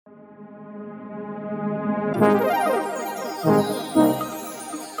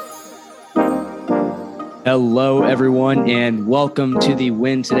Hello, everyone, and welcome to the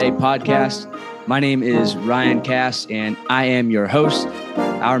Win Today podcast. My name is Ryan Cass, and I am your host.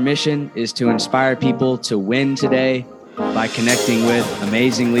 Our mission is to inspire people to win today by connecting with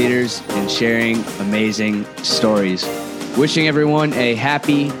amazing leaders and sharing amazing stories. Wishing everyone a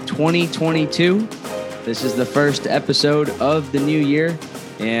happy 2022. This is the first episode of the new year,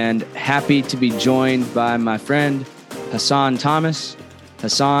 and happy to be joined by my friend Hassan Thomas.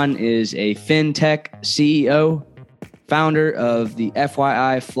 Hassan is a fintech CEO, founder of the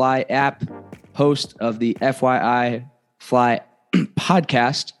FYI Fly app, host of the FYI Fly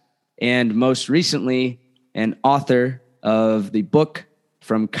podcast, and most recently, an author of the book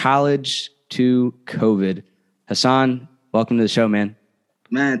From College to COVID. Hassan, welcome to the show, man.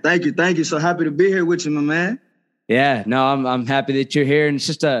 Man, thank you. Thank you. So happy to be here with you, my man. Yeah, no, I'm happy that you're here. And it's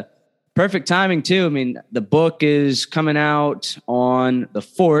just a perfect timing too. I mean, the book is coming out on the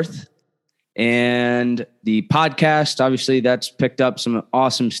 4th, and the podcast, obviously, that's picked up some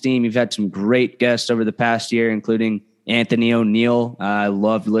awesome steam. You've had some great guests over the past year, including Anthony O'Neill. I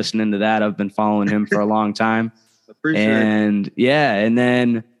love listening to that. I've been following him for a long time. Appreciate it. Yeah, and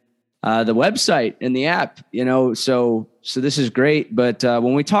then the website and the app, so this is great. But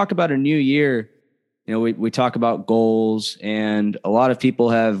when we talk about a new year, we talk about goals, and a lot of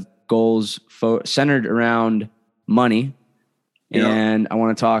people have goals centered around money. Yeah. And I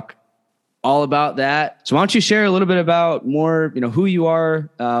want to talk all about that. So why don't you share a little bit about more, who you are,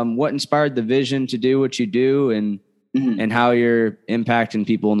 what inspired the vision to do what you do, and how you're impacting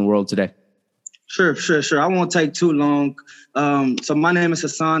people in the world today. Sure. I won't take too long. So my name is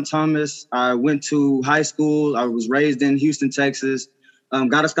Hassan Thomas. I went to high school. I was raised in Houston, Texas.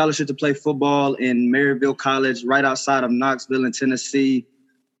 Got a scholarship to play football in Maryville College, right outside of Knoxville in Tennessee.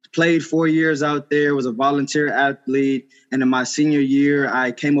 Played 4 years out there, was a volunteer athlete. And in my senior year,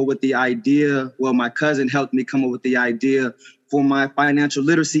 I came up with the idea. Well, my cousin helped me come up with the idea for my financial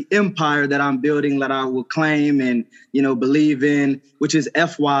literacy empire that I'm building, that I will claim and, believe in, which is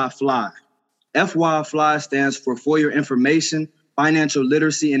FY Fly. FY Fly stands for your information, financial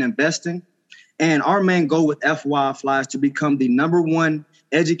literacy, and investing. And our main goal with FY Fly is to become the number one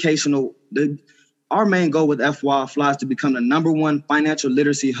Our main goal with FY Fly is to become the number one financial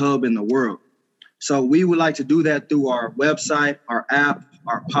literacy hub in the world. So we would like to do that through our website, our app,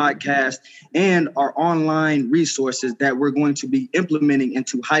 our podcast, and our online resources that we're going to be implementing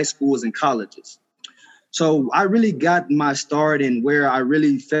into high schools and colleges. So I really got my start in where I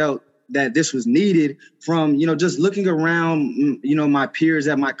really felt that this was needed from, just looking around, my peers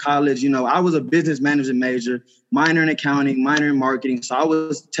at my college. I was a business management major, minor in accounting, minor in marketing. So I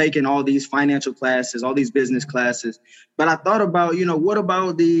was taking all these financial classes, all these business classes. But I thought about, what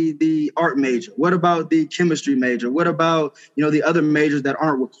about the art major? What about the chemistry major? What about, the other majors that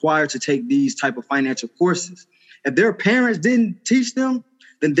aren't required to take these type of financial courses? If their parents didn't teach them,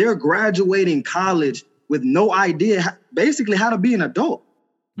 then they're graduating college with no idea, basically, how to be an adult.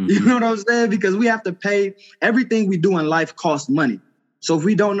 You know what I'm saying? Because we have to pay. Everything we do in life costs money. So if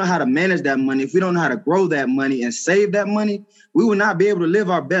we don't know how to manage that money, if we don't know how to grow that money and save that money, we will not be able to live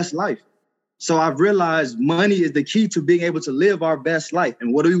our best life. So I've realized money is the key to being able to live our best life.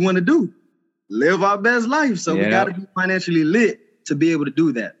 And what do we want to do? Live our best life. So we got to be financially lit to be able to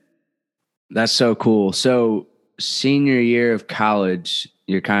do that. That's so cool. So senior year of college,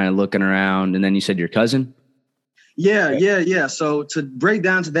 you're kind of looking around, and then you said your cousin? Yeah. So to break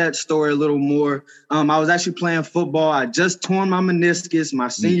down to that story a little more, I was actually playing football. I just torn my meniscus my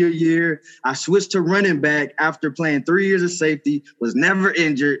senior year. I switched to running back after playing 3 years of safety, was never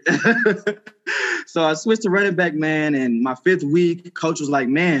injured. So I switched to running back, man. And my 5th week, coach was like,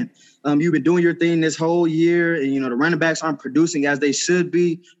 man, you've been doing your thing this whole year. And, the running backs aren't producing as they should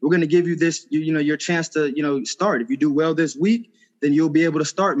be. We're going to give you this, your chance to, start. If you do well this week, then you'll be able to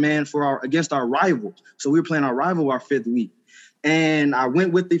start, man, against our rival. So we were playing our rival our 5th week. And I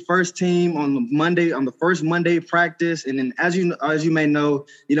went with the first team on the first Monday practice. And then as you may know,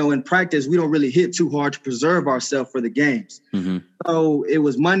 in practice, we don't really hit too hard to preserve ourselves for the games. Mm-hmm. So it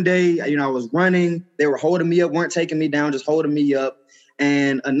was Monday, I was running. They were holding me up, weren't taking me down, just holding me up.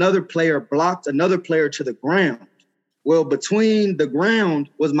 And another player blocked another player to the ground. Well, between the ground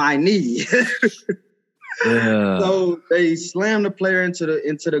was my knee. Yeah. So they slammed the player into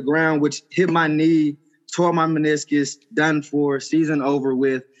the ground, which hit my knee, tore my meniscus, done for, season over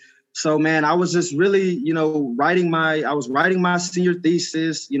with. So, man, I was just really, writing my senior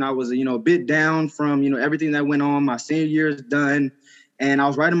thesis. I was, a bit down from, everything that went on. My senior year is done. And I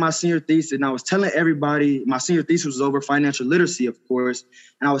was writing my senior thesis, and I was telling everybody, my senior thesis was over financial literacy, of course.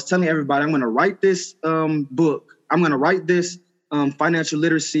 And I was telling everybody, I'm going to write this book. I'm going to write this financial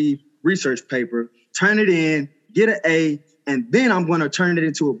literacy research paper, turn it in, get an A, and then I'm going to turn it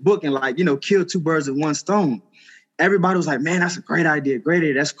into a book and kill two birds with one stone. Everybody was like, man, that's a great idea. Great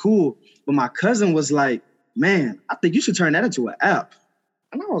idea. That's cool. But my cousin was like, man, I think you should turn that into an app.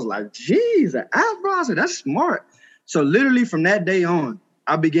 And I was like, geez, an app, bro? I said, that's smart. So literally from that day on,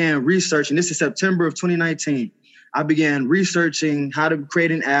 I began researching. This is September of 2019. I began researching how to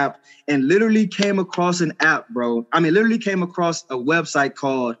create an app and literally came across an app, bro. Literally came across a website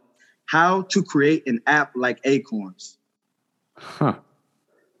called How to Create an App Like Acorns. Huh.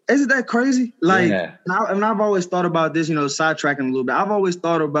 Isn't that crazy? Yeah. And I've always thought about this, sidetracking a little bit. I've always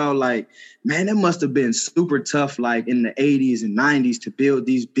thought about man, it must have been super tough, in the 80s and 90s to build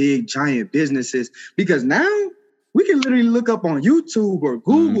these big, giant businesses. Because now we can literally look up on YouTube or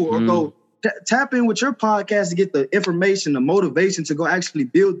Google or go tap in with your podcast to get the information, the motivation to go actually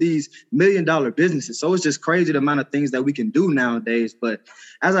build these $1 million businesses. So it's just crazy the amount of things that we can do nowadays. But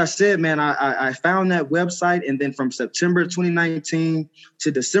as I said, man, I found that website. And then from September 2019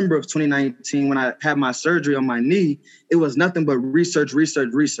 to December of 2019, when I had my surgery on my knee, it was nothing but research.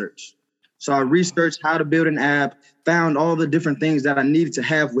 So I researched how to build an app, found all the different things that I needed to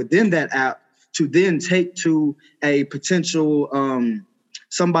have within that app to then take to a potential a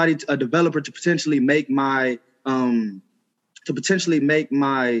developer to potentially make my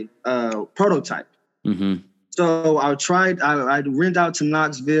prototype. Mm-hmm. So I went out to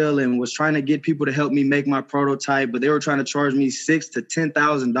Knoxville and was trying to get people to help me make my prototype, but they were trying to charge me $6,000 to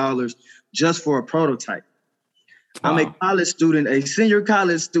 $10,000 just for a prototype. Wow. I'm a college student, a senior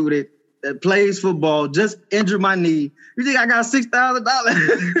college student that plays football, just injured my knee. You think I got $6,000?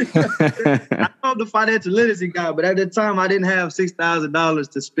 I know the financial literacy guy, but at the time I didn't have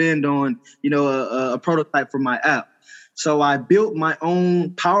 $6,000 to spend on, a prototype for my app. So I built my own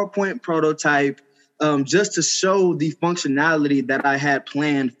PowerPoint prototype just to show the functionality that I had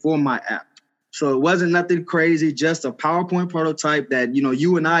planned for my app. So it wasn't nothing crazy, just a PowerPoint prototype that,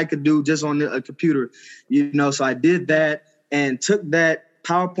 you and I could do just on a computer, So I did that and took that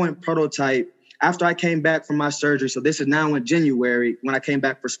PowerPoint prototype after I came back from my surgery. So this is now in January when I came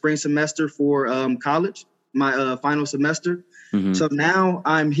back for spring semester for college, my final semester. Mm-hmm. So now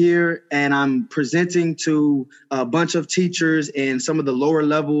I'm here and I'm presenting to a bunch of teachers and some of the lower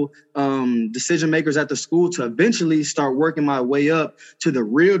level decision makers at the school to eventually start working my way up to the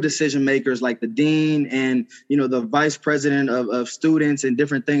real decision makers like the dean and, the vice president of students and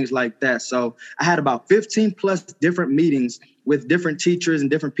different things like that. So I had about 15 plus different meetings with different teachers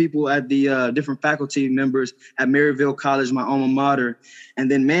and different people at the different faculty members at Maryville College, my alma mater. And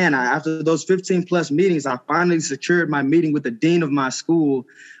then, man, after those 15 plus meetings, I finally secured my meeting with the dean of my school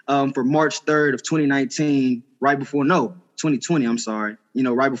for March 3rd of 2019, 2020, I'm sorry,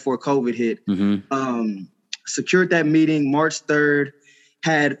 right before COVID hit. Mm-hmm. Secured that meeting March 3rd,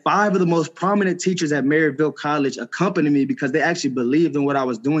 had 5 of the most prominent teachers at Maryville College accompany me because they actually believed in what I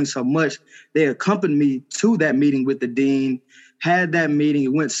was doing so much. They accompanied me to that meeting with the dean, had that meeting.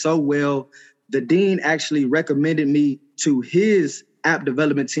 It went so well. The dean actually recommended me to his app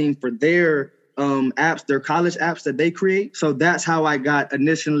development team for their apps, their college apps that they create. So that's how I got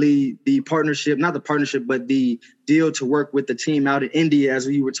initially the partnership, not the partnership, but the deal to work with the team out in India, as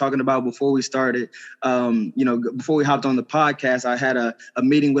we were talking about before we started. Before we hopped on the podcast, I had a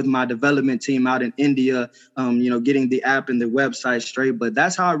meeting with my development team out in India, getting the app and the website straight. But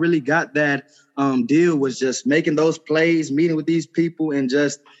that's how I really got that deal, was just making those plays, meeting with these people, and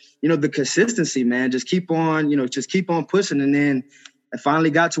just, the consistency, man, just keep on pushing. And then I finally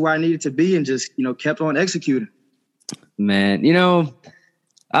got to where I needed to be and just, kept on executing. Man,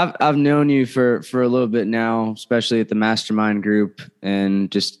 I've known you for a little bit now, especially at the mastermind group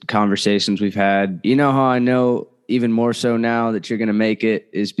and just conversations we've had. You know how I know even more so now that you're going to make it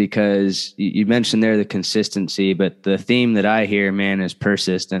is because you mentioned there the consistency, but the theme that I hear, man, is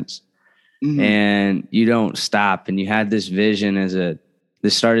persistence. Mm-hmm. And you don't stop. And you had this vision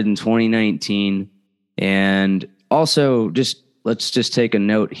this started in 2019. And also let's just take a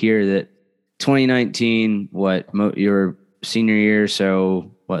note here that 2019, your senior year,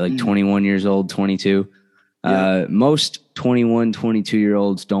 so 21 years old, 22. Yeah. Most 21,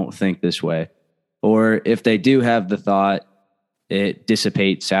 22-year-olds don't think this way. Or if they do have the thought, it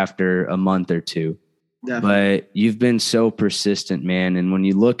dissipates after a month or two. Definitely. But you've been so persistent, man. And when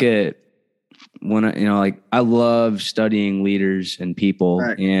you look at I love studying leaders and people.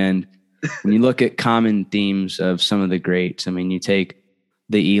 Right. And when you look at common themes of some of the greats, you take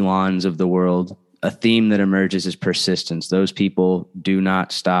the Elons of the world, a theme that emerges is persistence. Those people do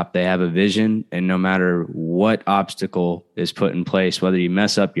not stop. They have a vision, and no matter what obstacle is put in place, whether you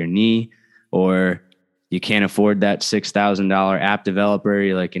mess up your knee or you can't afford that $6,000 app developer,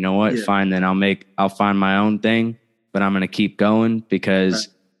 you're like, you know what? Yeah. Fine, then I'll find my own thing, but I'm going to keep going because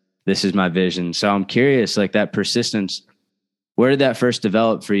this is my vision. So I'm curious, like that persistence, where did that first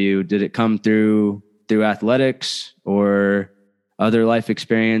develop for you? Did it come through athletics or other life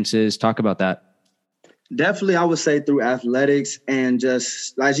experiences? Talk about that. Definitely, I would say through athletics and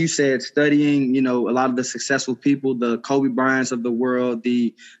just, as you said, studying, a lot of the successful people, the Kobe Bryants of the world,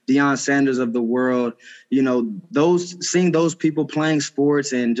 the Deion Sanders of the world, seeing those people playing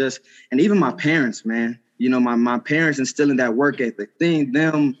sports and even my parents, man, my parents instilling that work ethic, seeing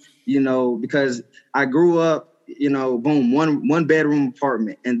them, because I grew up, boom, one bedroom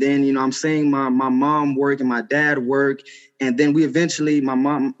apartment. And then, I'm seeing my mom work and my dad work. And then we eventually, my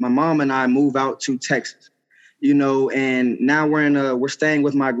mom and I move out to Texas, and now we're staying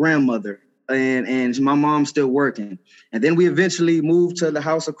with my grandmother and my mom's still working. And then we eventually moved to the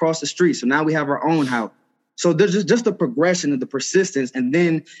house across the street. So now we have our own house. So there's just the progression of the persistence. And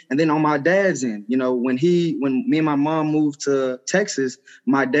then on my dad's end, when me and my mom moved to Texas,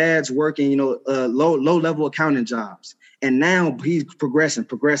 my dad's working, low level accounting jobs. And now he's progressing.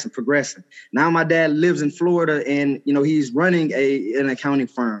 Now my dad lives in Florida and, he's running an accounting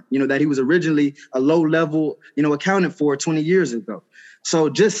firm, that he was originally a low level, accountant for 20 years ago. So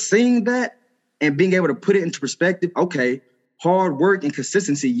just seeing that and being able to put it into perspective, okay, hard work and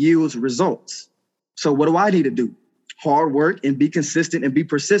consistency yields results. So what do I need to do? Hard work and be consistent and be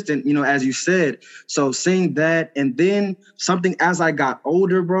persistent, as you said. So seeing that, and then something as I got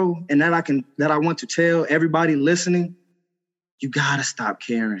older, bro, and that I want to tell everybody listening, you gotta stop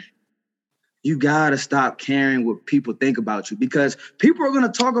caring. You gotta stop caring what people think about you, because people are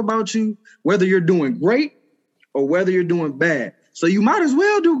gonna talk about you whether you're doing great or whether you're doing bad. So you might as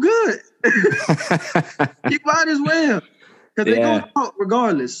well do good. You might as well. Because they're going to talk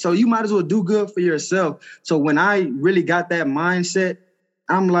regardless. So you might as well do good for yourself. So when I really got that mindset,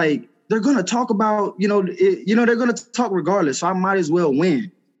 I'm like, they're going to talk about, they're going to talk regardless. So I might as well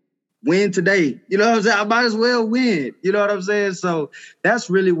win. Win today. You know what I'm saying? I might as well win. You know what I'm saying? So that's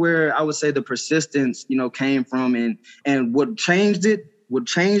really where I would say the persistence, came from. And what changed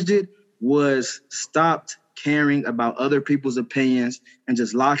it was stopped caring about other people's opinions and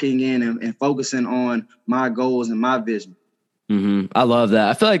just locking in and focusing on my goals and my vision. Mm-hmm. I love that.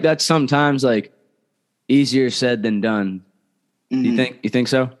 I feel like that's sometimes like easier said than done. Mm-hmm. You think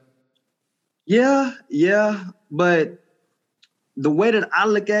so? Yeah. But the way that I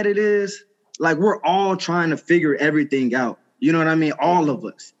look at it is like, we're all trying to figure everything out. You know what I mean? All of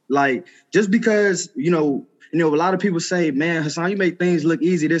us. Like, just because, a lot of people say, man, Hassan, you make things look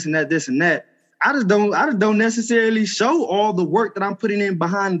easy, this and that. I just don't necessarily show all the work that I'm putting in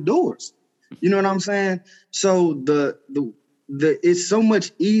behind the doors. You know what I'm saying? So it's so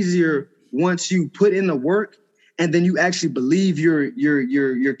much easier once you put in the work and then you actually believe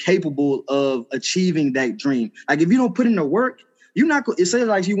you're capable of achieving that dream. Like, if you don't put in the work, you're not going to say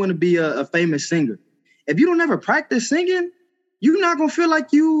like you want to be a famous singer. If you don't ever practice singing, you're not going to feel like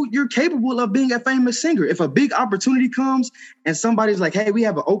you're capable of being a famous singer. If a big opportunity comes and somebody's like, hey, we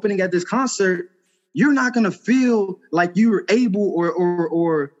have an opening at this concert, you're not going to feel like you're able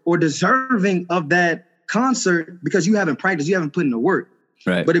or deserving of that concert because you haven't practiced, you haven't put in the work.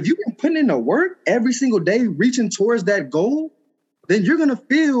 Right. But if you've been putting in the work every single day, reaching towards that goal, then you're going to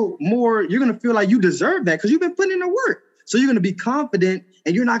feel like you deserve that because you've been putting in the work. So you're going to be confident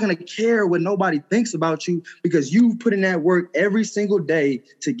and you're not going to care what nobody thinks about you because you put in that work every single day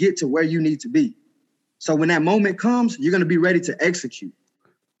to get to where you need to be. So when that moment comes, you're going to be ready to execute.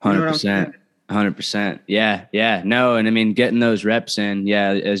 100%. 100%. Yeah. No. And I mean, getting those reps in,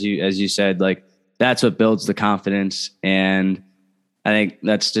 as you said, like, that's what builds the confidence. And I think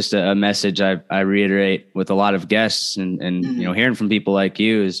that's just a message I reiterate with a lot of guests and mm-hmm. Hearing from people like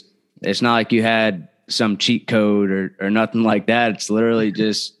you is it's not like you had some cheat code or nothing like that. It's literally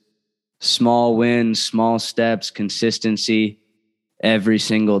just small wins, small steps, consistency every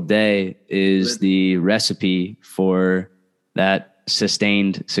single day is the recipe for that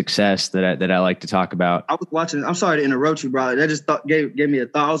sustained success that I like to talk about. I was watching, I'm sorry to interrupt you, bro. That just gave me a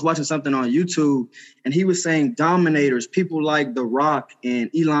thought. I was watching something on YouTube and he was saying dominators, people like The Rock and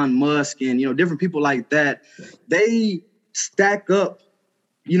Elon Musk and, different people like that, they stack up,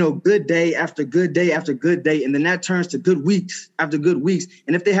 good day after good day after good day. And then that turns to good weeks after good weeks.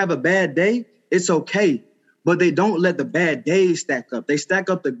 And if they have a bad day, it's okay. But they don't let the bad days stack up. They stack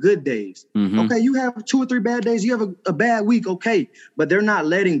up the good days. Mm-hmm. Okay, you have 2 or 3 bad days. You have a bad week, okay. But they're not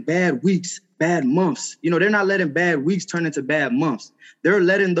letting bad weeks, bad months. You know, they're not letting bad weeks turn into bad months. They're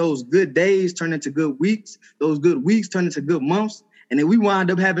letting those good days turn into good weeks, those good weeks turn into good months. And then we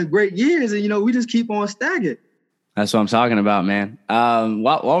wind up having great years, and, you know, we just keep on stacking. That's what I'm talking about, man.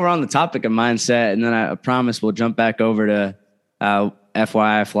 While we're on the topic of mindset, and then I promise we'll jump back over to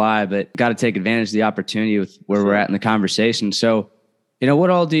FYI Fly, but got to take advantage of the opportunity with where we're at in the conversation. So, you know, what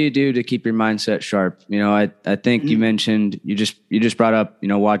all do you do to keep your mindset sharp? You know, I think you mentioned, you just brought up, you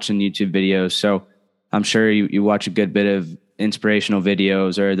know, watching YouTube videos. So I'm sure you watch a good bit of inspirational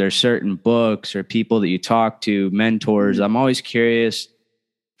videos, or there's certain books or people that you talk to, mentors. I'm always curious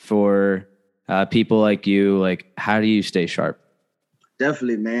for people like you, like, how do you stay sharp?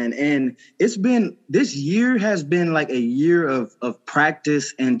 Definitely, man. And this year has been like a year of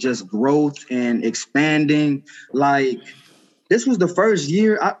practice and just growth and expanding. Like, this was the first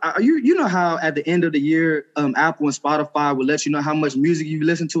year. You know how at the end of the year, Apple and Spotify will let you know how much music you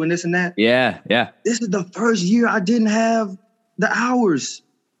listen to and this and that. Yeah. This is the first year I didn't have the hours.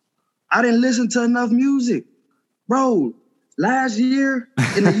 I didn't listen to enough music, bro. Last year,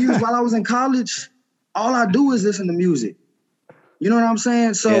 in the years while I was in college, all I do is listen to music. You know what I'm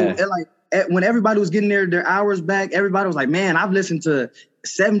saying? So when everybody was getting their hours back, everybody was like, man, I've listened to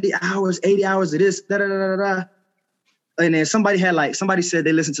 70 hours, 80 hours of this, da-da-da-da-da. And then somebody said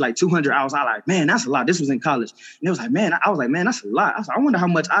they listened to like 200 hours. I was like, man, that's a lot. This was in college. And it was like, man, that's a lot. I wonder how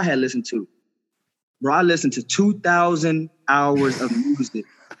much I had listened to. Bro, I listened to 2,000 hours of music.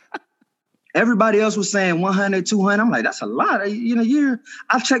 Everybody else was saying 100, 200. I'm like, that's a lot. In a year,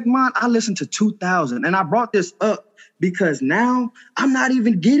 I've checked mine. I listened to 2,000. And I brought this up because now I'm not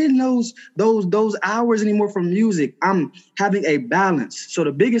even getting those hours anymore from music. I'm having a balance. So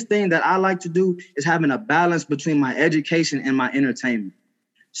the biggest thing that I like to do is having a balance between my education and my entertainment.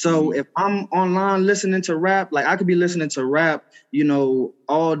 So if I'm online listening to rap, like I could be listening to rap, you know,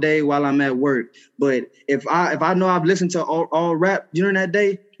 all day while I'm at work. But if I know I've listened to all rap during that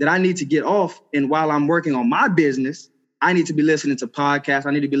day, that I need to get off, and while I'm working on my business, I need to be listening to podcasts.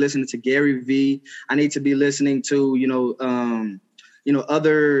 I need to be listening to Gary Vee. I need to be listening to,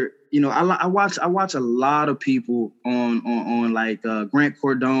 other, I watch a lot of people on like Grant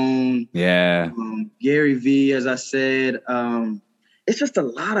Cardone. Yeah. Gary Vee, as I said. It's just a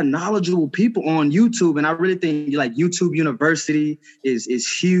lot of knowledgeable people on YouTube. And I really think like YouTube University is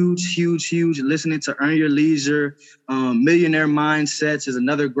huge, huge, huge. Listening to Earn Your Leisure, Millionaire Mindsets is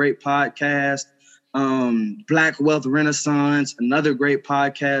another great podcast. Black Wealth Renaissance, another great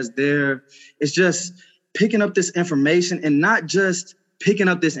podcast there. It's just picking up this information, and not just picking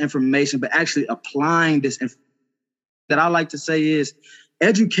up this information, but actually applying this information. That I like to say is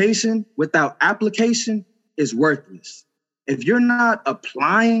education without application is worthless. If you're not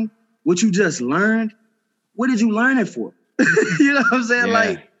applying what you just learned, what did you learn it for? You know what I'm saying? Yeah.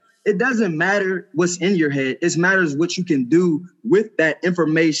 Like, it doesn't matter what's in your head. It matters what you can do with that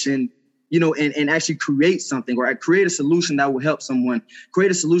information, and actually create something, or create a solution that will help someone,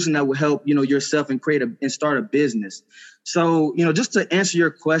 create a solution that will help, yourself, and and start a business. So, just to answer your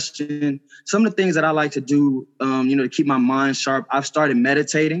question, some of the things that I like to do, to keep my mind sharp, I've started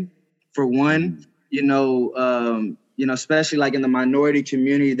meditating for one, especially like in the minority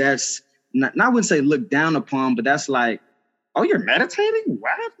community, that's not, I wouldn't say looked down upon, but that's like, oh, you're meditating?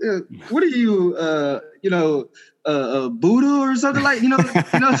 What? What are you, Buddha or something like,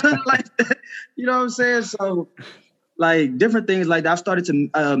 something like that. You know what I'm saying? So like different things like that. I've started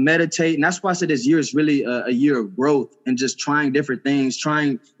to meditate. And that's why I said this year is really a year of growth and just trying different things,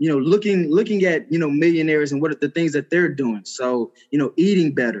 looking at, millionaires and what are the things that they're doing. So,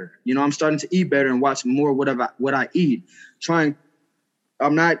 eating better, I'm starting to eat better and watch more what I eat.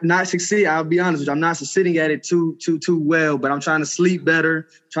 I'm not succeeding. I'll be honest with you. I'm not succeeding at it too well, but I'm trying to sleep better,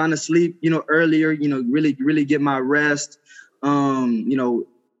 trying to sleep, earlier, really, really get my rest.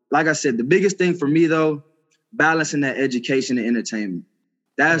 Like I said, the biggest thing for me though, balancing that education and entertainment.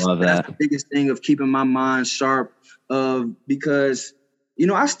 That's the biggest thing of keeping my mind sharp because,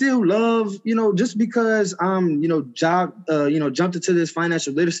 I still love, just because I'm, jumped into this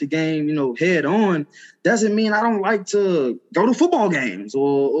financial literacy game, head on, doesn't mean I don't like to go to football games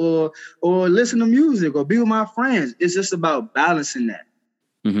or listen to music or be with my friends. It's just about balancing that.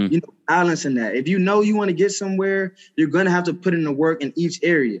 Mm-hmm. Balancing that. If you want to get somewhere, you're going to have to put in the work in each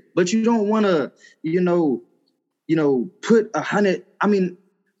area, but you don't want to, put 100. I mean,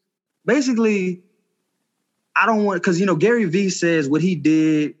 basically, I don't want, because, Gary Vee says what he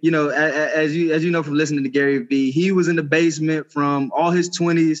did, as you know from listening to Gary Vee, he was in the basement from all his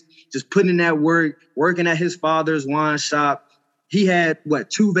 20s, just putting in that work, working at his father's wine shop. He had,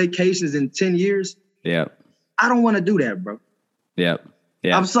 2 vacations in 10 years? Yeah. I don't want to do that, bro. Yeah.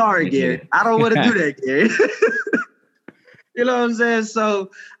 Yeah, I'm sorry, Gary. I don't want to do that, Gary. You know what I'm saying?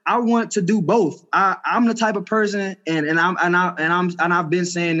 So I want to do both. I'm the type of person, and I've been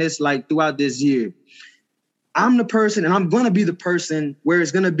saying this like throughout this year. I'm the person, and I'm gonna be the person where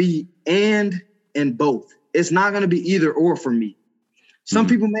it's gonna be and both. It's not gonna be either or for me. Some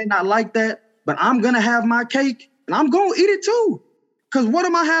people may not like that, but I'm gonna have my cake and I'm gonna eat it too. Cause why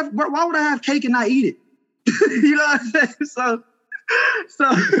would I have cake and not eat it? You know what I'm saying?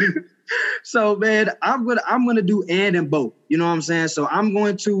 So man, I'm gonna do and both. You know what I'm saying? So I'm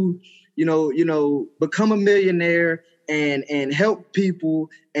going to, become a millionaire and help people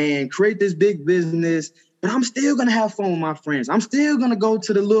and create this big business. But I'm still going to have fun with my friends. I'm still going to go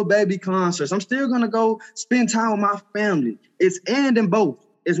to the Lil Baby concerts. I'm still going to go spend time with my family. It's and both.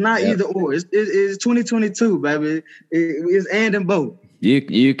 It's not either or. It's 2022, baby. It's and both.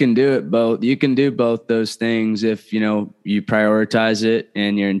 You can do it both. You can do both those things if, you prioritize it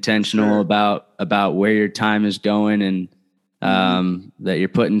and you're intentional about where your time is going and that you're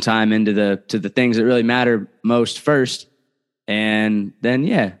putting time into the things that really matter most first. And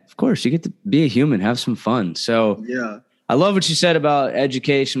then, of course, you get to be a human, have some fun. So I love what you said about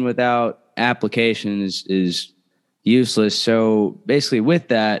education without application is useless. So basically with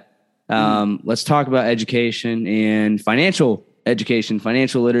that, let's talk about education and financial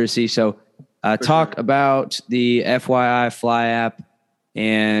literacy. So talk about the FYI Fly app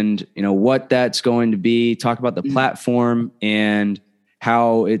and, what that's going to be. Talk about the platform and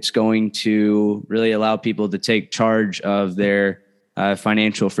how it's going to really allow people to take charge of their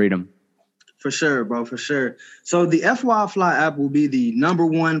financial freedom. For sure, bro, for sure. So the FYI Fly app will be the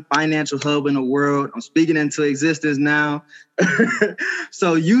 #1 financial hub in the world. I'm speaking into existence now.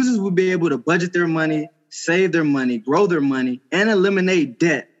 So users will be able to budget their money, save their money, grow their money, and eliminate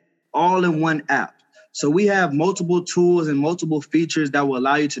debt all in one app. So we have multiple tools and multiple features that will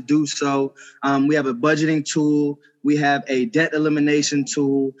allow you to do so. We have a budgeting tool. We have a debt elimination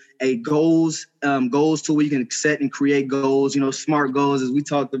tool, a goals tool where you can set and create goals, SMART goals, as we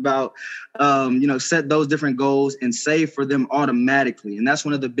talked about, set those different goals and save for them automatically. And that's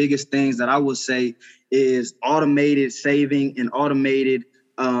one of the biggest things that I would say is automated saving and automated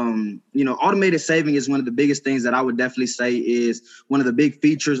saving is one of the biggest things that I would definitely say is one of the big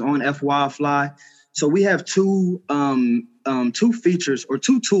features on FYI Fly. So we have two features or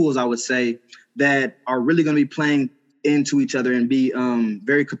two tools, I would say, that are really going to be playing into each other and be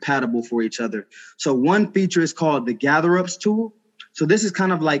very compatible for each other. So one feature is called the Gather Ups tool. So this is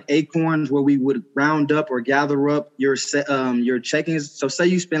kind of like Acorns, where we would round up or gather up your checkings. So say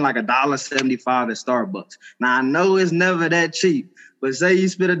you spend like $1.75 at Starbucks. Now I know it's never that cheap, but say you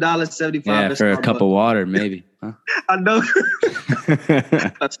spend $1.75 at for Starbucks. A cup of water, maybe. Huh? I know.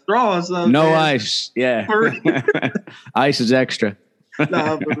 A straw or something. No ice. Yeah. Ice is extra.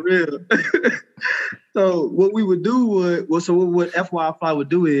 Nah, for real. So what we would do what FYI Fly would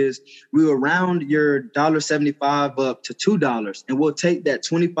do is we would round your $1.75 up to $2, and we'll take that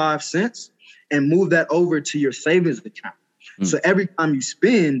 25 cents and move that over to your savings account. So every time you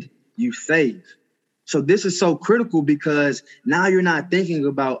spend, you save. So this is so critical because now you're not thinking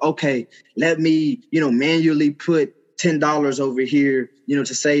about, okay, let me, manually put $10 over here, to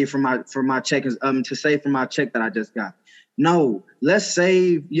save for my check, to save for my check that I just got. No, let's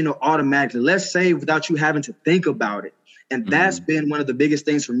save, automatically. Let's save without you having to think about it. And that's been one of the biggest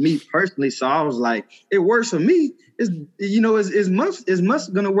things for me personally. So I was like, it works for me. It's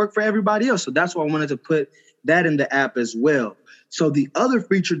must going to work for everybody else. So that's why I wanted to put that in the app as well. So the other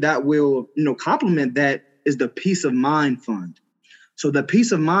feature that will, complement that is the Peace of Mind Fund. So the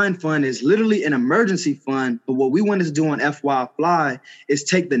Peace of Mind Fund is literally an emergency fund. But what we wanted to do on FYI Fly is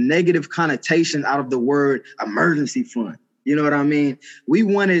take the negative connotation out of the word emergency fund. You know what I mean? We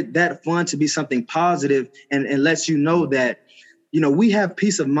wanted that fund to be something positive and lets you know that, we have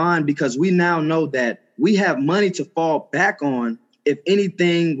peace of mind because we now know that we have money to fall back on if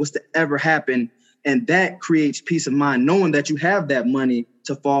anything was to ever happen. And that creates peace of mind, knowing that you have that money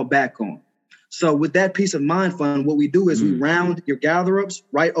to fall back on. So with that Peace of Mind Fund, what we do is we round your gather-ups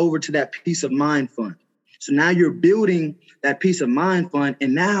right over to that Peace of Mind Fund. So now you're building that Peace of Mind Fund.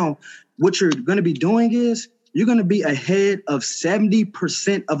 And now what you're going to be doing is you're going to be ahead of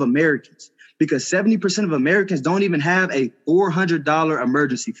 70% of Americans, because 70% of Americans don't even have a $400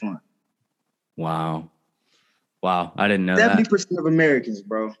 emergency fund. Wow. I didn't know 70% that. 70% of Americans,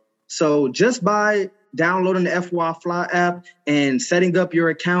 bro. So just by downloading the FYI Fly app and setting up your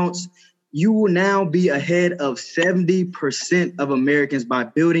accounts, you will now be ahead of 70% of Americans by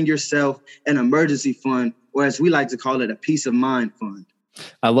building yourself an emergency fund, or as we like to call it, a peace of mind fund.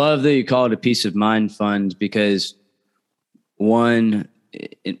 I love that you call it a peace of mind fund because, one,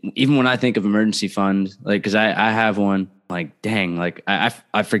 even when I think of emergency fund, like, cause I have one, like, dang, like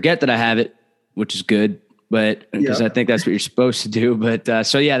I forget that I have it, which is good, but because I think that's what you're supposed to do. But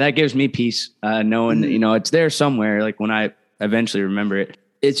so yeah, that gives me peace, knowing that, it's there somewhere. Like when I eventually remember it.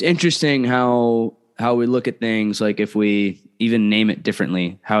 It's interesting how we look at things, like if we even name it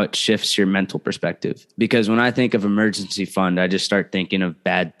differently, how it shifts your mental perspective. Because when I think of emergency fund, I just start thinking of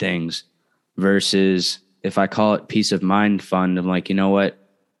bad things, versus if I call it peace of mind fund, I'm like, you know what?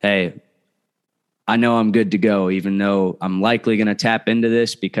 Hey, I know I'm good to go, even though I'm likely going to tap into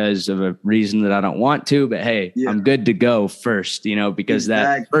this because of a reason that I don't want to. But hey, I'm good to go first, because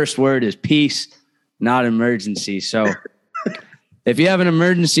that first word is peace, not emergency. So if you have an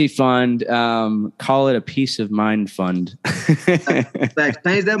emergency fund, call it a peace of mind fund. Change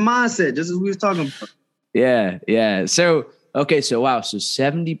that mindset, just as we was talking about. Yeah. So, okay. So, wow. So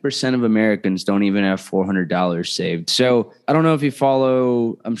 70% of Americans don't even have $400 saved. So I don't know if you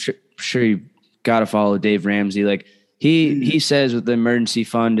follow, I'm sure you got to follow Dave Ramsey. Like he says with the emergency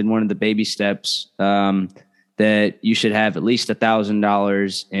fund in one of the baby steps, that you should have at least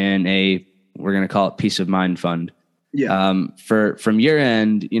 $1,000 in we're going to call it peace of mind fund. Yeah. From your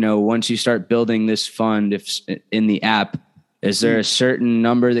end, once you start building this fund, if in the app, is there a certain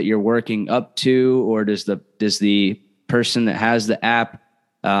number that you're working up to, or does the person that has the app,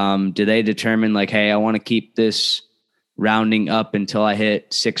 do they determine like, hey, I want to keep this rounding up until I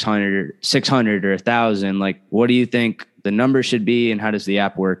hit 600 or 1,000? Like, what do you think the number should be, and how does the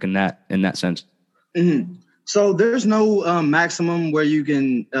app work in that sense? Mm-hmm. So there's no maximum where you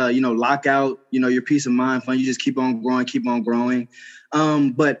can, lock out, your peace of mind fund. You just keep on growing.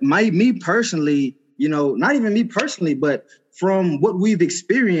 But me personally, not even me personally, but from what we've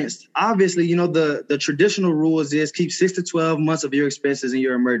experienced, obviously, the traditional rules is keep 6 to 12 months of your expenses in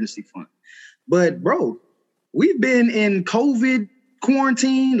your emergency fund. But bro, we've been in COVID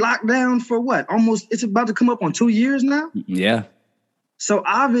quarantine lockdown for what? It's about to come up on 2 years now. Yeah. So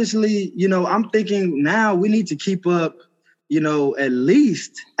obviously, I'm thinking now we need to keep up, at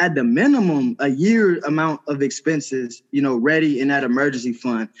least at the minimum a year amount of expenses, ready in that emergency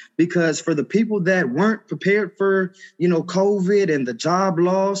fund. Because for the people that weren't prepared for, COVID and the job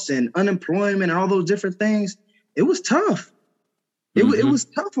loss and unemployment and all those different things, it was tough. It was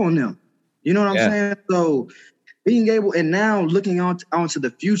tough on them. You know what I'm saying? So being able, and now looking onto the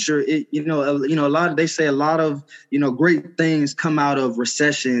future, they say a lot of, great things come out of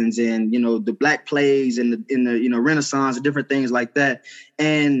recessions and, the Black plagues and the Renaissance and different things like that.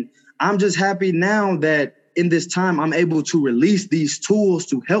 And I'm just happy now that in this time, I'm able to release these tools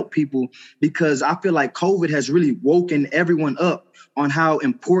to help people, because I feel like COVID has really woken everyone up on how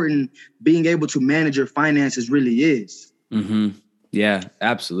important being able to manage your finances really is. Mm-hmm. Yeah,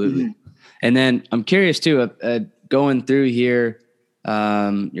 absolutely. Mm-hmm. And then I'm curious too, going through here,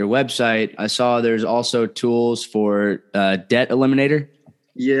 your website, I saw there's also tools for debt eliminator.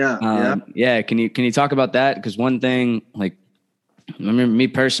 Yeah. Can you talk about that? Because one thing, like, I remember me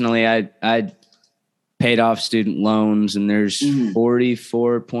personally, I paid off student loans, and there's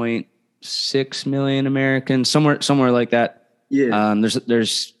 44.6 million Americans, somewhere like that. Yeah.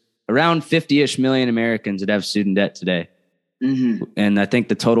 There's around 50-ish million Americans that have student debt today. Mm-hmm. And I think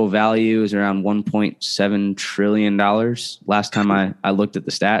the total value is around $1.7 trillion last time I looked at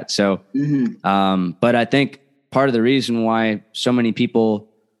the stat. So, but I think part of the reason why so many people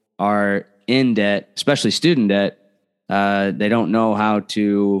are in debt, especially student debt, they don't know how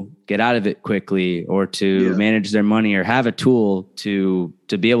to get out of it quickly, or to manage their money, or have a tool to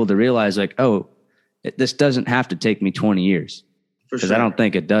be able to realize like, oh, this doesn't have to take me 20 years. Because I don't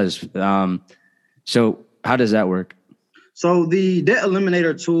think it does. So how does that work? So the debt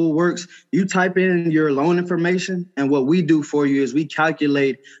eliminator tool works. You type in your loan information, and what we do for you is we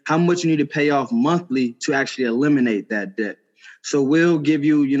calculate how much you need to pay off monthly to actually eliminate that debt. So we'll give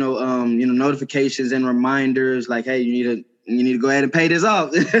you, notifications and reminders like, hey, you need to go ahead and pay this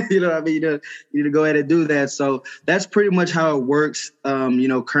off. You know what I mean? You need to go ahead and do that. So that's pretty much how it works,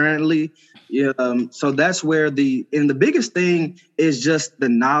 currently. Yeah. So that's where the biggest thing is just the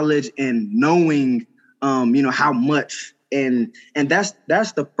knowledge and knowing, how much. And that's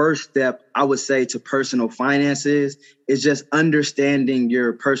the first step, I would say, to personal finances, is just understanding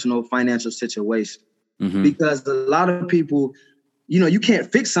your personal financial situation. Mm-hmm. Because a lot of people, you can't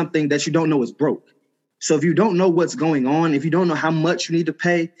fix something that you don't know is broke. So if you don't know what's going on, if you don't know how much you need to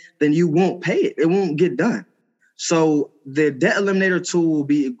pay, then you won't pay it. It won't get done. So the debt eliminator tool will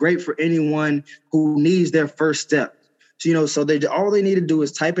be great for anyone who needs their first step. So all they need to do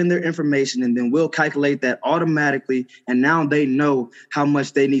is type in their information, and then we'll calculate that automatically. And now they know how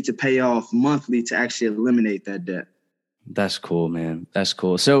much they need to pay off monthly to actually eliminate that debt. That's cool, man. That's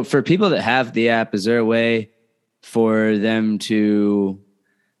cool. So for people that have the app, is there a way for them to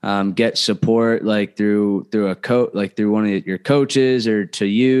get support, like through a coach, like through one of your coaches, or to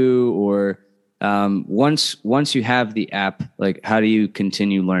you, or once you have the app, like how do you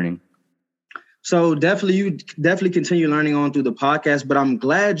continue learning? So you definitely continue learning on through the podcast, but I'm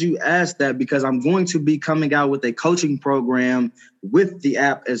glad you asked that because I'm going to be coming out with a coaching program with the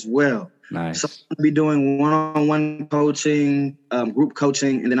app as well. Nice. So I'm going to be doing one-on-one coaching, group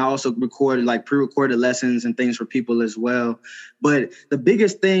coaching, and then I also record like pre-recorded lessons and things for people as well. But the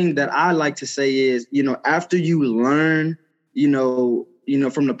biggest thing that I like to say is, after you learn,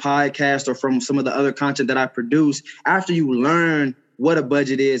 from the podcast or from some of the other content that I produce, after you learn what a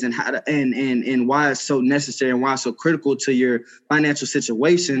budget is and how to, and why it's so necessary and why it's so critical to your financial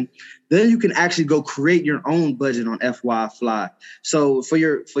situation, then you can actually go create your own budget on FY Fly. So for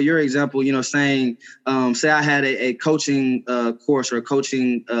your example, say I had a coaching course or a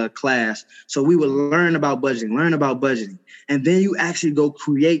coaching class. So we would learn about budgeting, and then you actually go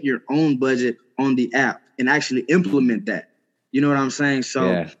create your own budget on the app and actually implement that. You know what I'm saying? So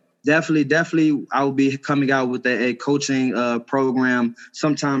yeah. Definitely, I will be coming out with a coaching program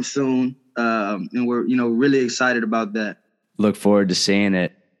sometime soon, and we're really excited about that. Look forward to seeing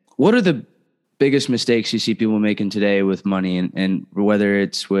it. What are the biggest mistakes you see people making today with money, and whether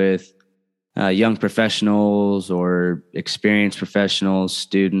it's with young professionals or experienced professionals,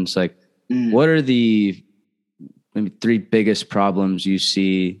 students? Like, what are the maybe 3 biggest problems you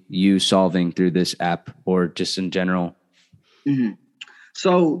see you solving through this app, or just in general? Mm-hmm.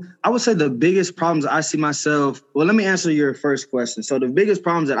 So I would say the biggest problems I see myself. Well, let me answer your first question. So the biggest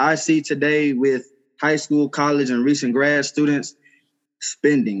problems that I see today with high school, college, and recent grad students,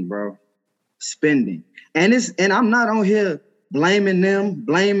 spending. And I'm not on here blaming them,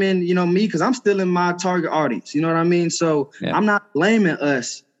 me, because I'm still in my target audience. You know what I mean? So yeah. I'm not blaming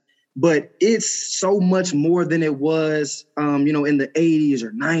us, but it's so much more than it was, in the 80s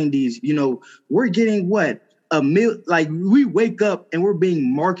or 90s. We're getting what? Like we wake up and we're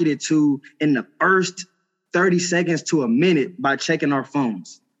being marketed to in the first 30 seconds to a minute by checking our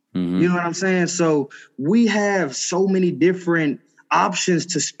phones. Mm-hmm. You know what I'm saying? So we have so many different options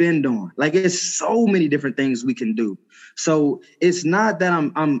to spend on. Like it's so many different things we can do. So it's not that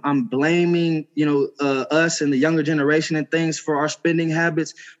I'm blaming, us and the younger generation and things for our spending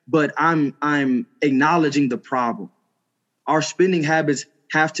habits, but I'm acknowledging the problem. Our spending habits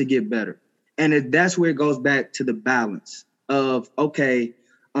have to get better. And that's where it goes back to the balance of, okay,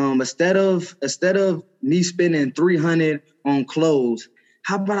 instead of me spending $300 on clothes,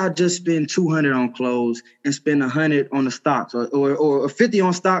 how about I just spend $200 on clothes and spend $100 on the stocks, or 50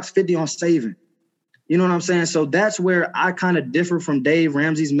 on stocks, 50 on saving. You know what I'm saying? So that's where I kind of differ from Dave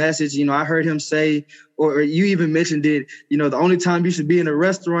Ramsey's message. I heard him say, or you even mentioned it, the only time you should be in a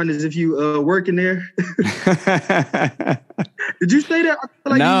restaurant is if you working there. Did you say that?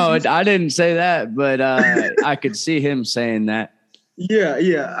 Like no, I didn't say that, but I could see him saying that.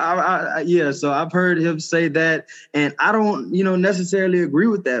 Yeah. So I've heard him say that, and I don't, necessarily agree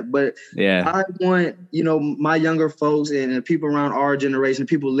with that. But yeah, I want, my younger folks and the people around our generation,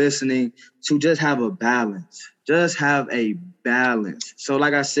 people listening, to just have a balance. Just have a balance. So,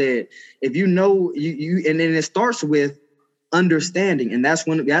 like I said, if you and then it starts with understanding, and that's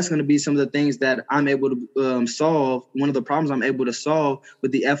going to be some of the things that I'm able to solve. One of the problems I'm able to solve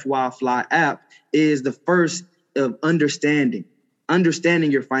with the FY Fly app is the first of understanding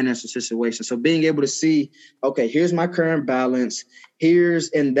your financial situation. So being able to see, okay, here's my current balance.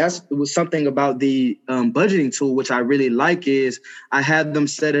 And that's something about the budgeting tool, which I really like, is I have them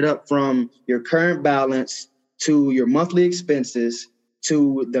set it up from your current balance to your monthly expenses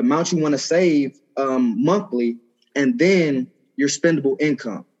to the amount you want to save monthly, and then your spendable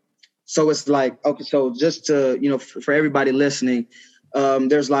income. So it's like, okay, so just to, for everybody listening,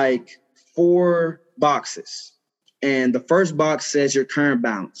 there's like 4 boxes. And the first box says your current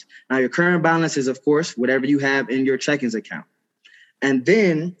balance. Now, your current balance is, of course, whatever you have in your checkings account. And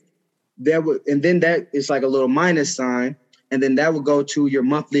then that is like a little minus sign. And then that will go to your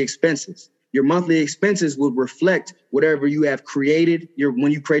monthly expenses. Your monthly expenses will reflect whatever you have created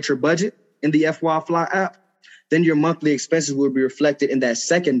when you create your budget in the FY Fly app. Then your monthly expenses will be reflected in that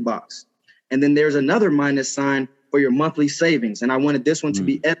second box. And then there's another minus sign for your monthly savings. And I wanted this one to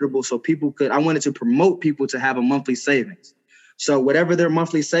be editable so I wanted to promote people to have a monthly savings. So whatever their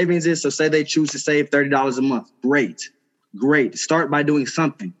monthly savings is, so say they choose to save $30 a month. Great. Start by doing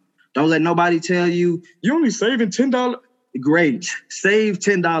something. Don't let nobody tell you, you're only saving $10. Great. Save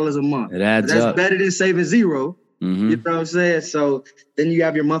 $10 a month. It adds up. That's better than saving $0. You know what I'm saying? So then you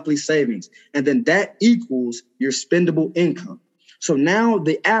have your monthly savings, and then that equals your spendable income. So now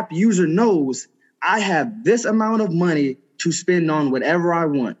the app user knows I have this amount of money to spend on whatever I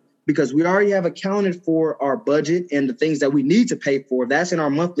want, because we already have accounted for our budget and the things that we need to pay for. That's in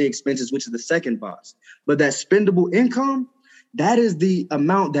our monthly expenses, which is the second box. But that spendable income, that is the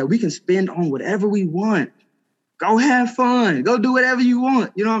amount that we can spend on whatever we want. Go have fun. Go do whatever you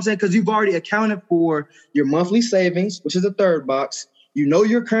want. You know what I'm saying? Because you've already accounted for your monthly savings, which is the third box. You know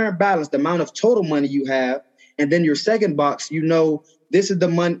your current balance, the amount of total money you have. And then your second box, you know, this is the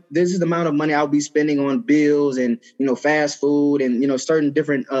amount of money I'll be spending on bills and, you know, fast food and, you know, certain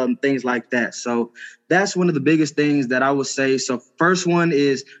different things like that. So that's one of the biggest things that I would say. So first one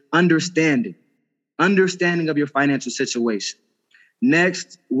is understanding of your financial situation.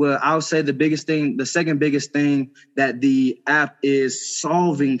 Next, well, I'll say the second biggest thing that the app is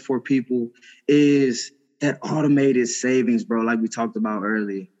solving for people is that automated savings, bro, like we talked about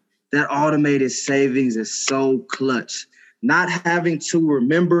earlier. That automated savings is so clutch. Not having to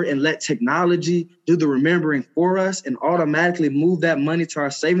remember and let technology do the remembering for us and automatically move that money to our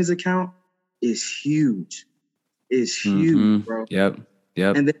savings account is huge. It's huge, bro. Yep.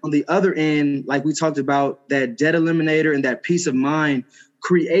 And then on the other end, like we talked about, that debt eliminator and that peace of mind,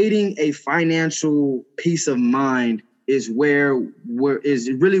 creating a financial peace of mind is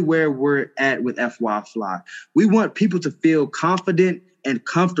really where we're at with FY Fly. We want people to feel confident and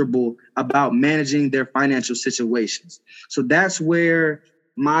comfortable about managing their financial situations. So that's where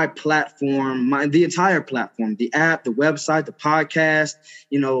my platform, the entire platform, the app, the website, the podcast,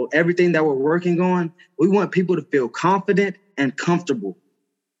 you know, everything that we're working on, we want people to feel confident and comfortable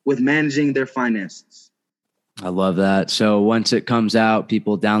with managing their finances. I love that. So once it comes out,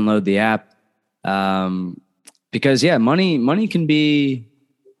 people download the app, because money can be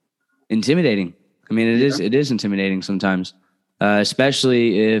intimidating. I mean, it is intimidating sometimes,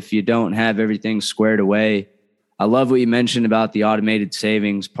 especially if you don't have everything squared away. I love what you mentioned about the automated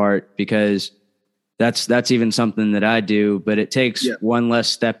savings part, because that's even something that I do, but it takes one less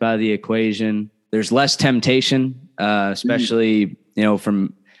step out of the equation. There's less temptation, especially, you know,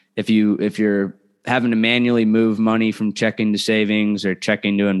 from if you're having to manually move money from checking to savings or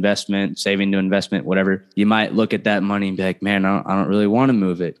checking to investment, saving to investment, whatever, you might look at that money and be like, man, I don't really want to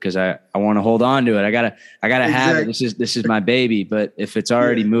move it because I want to hold on to it. I gotta have it. This is my baby. But if it's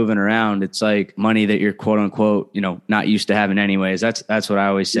already moving around, it's like money that you're quote unquote, you know, not used to having anyways. That's what I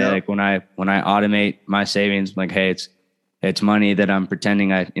always say. Like when I automate my savings, I'm like, hey, it's money that I'm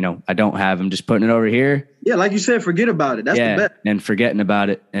pretending I don't have. I'm just putting it over here. Yeah, like you said, forget about it. That's the best. And forgetting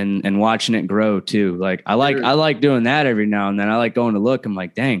about it and watching it grow too. Like I like doing that every now and then. I like going to look. I'm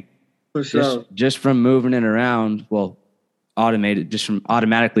like, dang, for sure. Just from moving it around, just from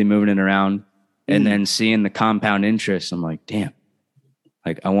automatically moving it around and then seeing the compound interest. I'm like, damn,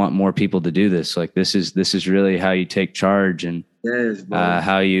 like I want more people to do this. Like this is really how you take charge and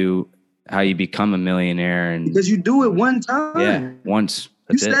how you become a millionaire. And because you do it one time. Yeah, once.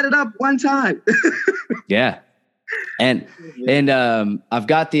 You set it up one time. Yeah. And I've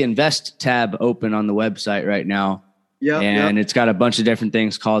got the invest tab open on the website right now. Yeah. And it's got a bunch of different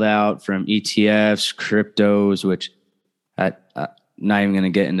things called out, from ETFs, cryptos, which I'm not even going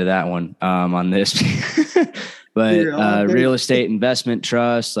to get into that one on this. But real estate investment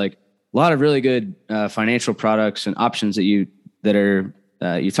trusts, like a lot of really good financial products and options that you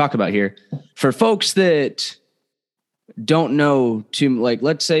talk about here. For folks that don't know like,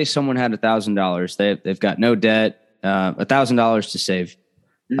 let's say someone had $1,000, they've got no debt, $1,000 to save.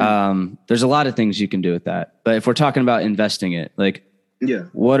 There's a lot of things you can do with that, but if we're talking about investing it, like,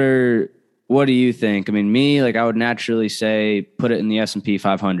 what do you think? I mean, I would naturally say put it in the S&P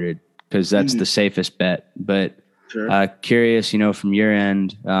 500 because that's the safest bet, but curious, from your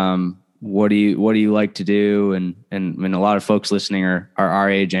end, what do you like to do? And I mean, a lot of folks listening are our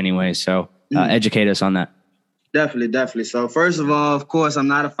age anyway. So educate us on that. Definitely. So first of all, of course, I'm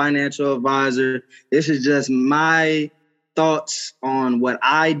not a financial advisor. This is just my thoughts on what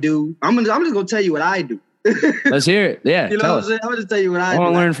I do. I'm just going to tell you what I do. Let's hear it. Yeah. You know what I'm saying? I'm going to tell you what I do. I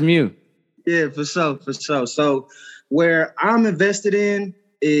want to learn from you. Yeah, for sure. So where I'm invested in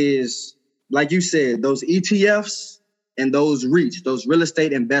is, like you said, those ETFs and those REITs, those real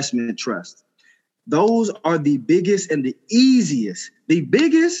estate investment trusts. Those are the biggest and the easiest. The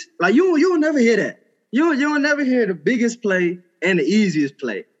biggest, like you'll never hear that. You'll never hear the biggest play and the easiest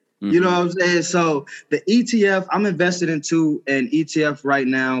play. You know what I'm saying? So the ETF, I'm invested into an ETF right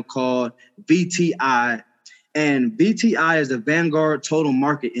now called VTI. And VTI is the Vanguard Total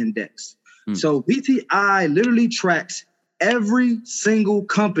Market Index. So VTI literally tracks every single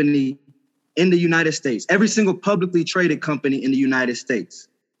company in the United States. Every single publicly traded company in the United States.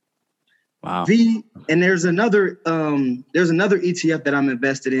 Wow. And there's another ETF that I'm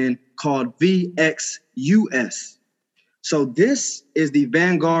invested in called VXUS. So this is the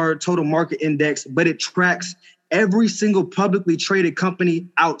Vanguard Total Market Index, but it tracks every single publicly traded company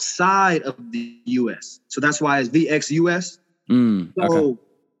outside of the US. So that's why it's VXUS. And that's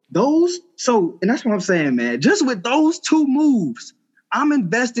what I'm saying, man. Just with those two moves, I'm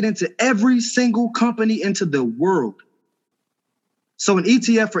invested into every single company into the world. So an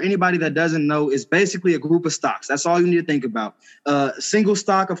ETF, for anybody that doesn't know, is basically a group of stocks. That's all you need to think about. Single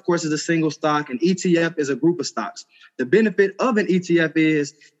stock, of course, is a single stock. An ETF is a group of stocks. The benefit of an ETF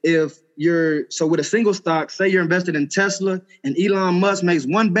is with a single stock, say you're invested in Tesla and Elon Musk makes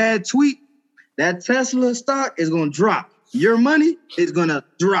one bad tweet, that Tesla stock is going to drop. Your money is going to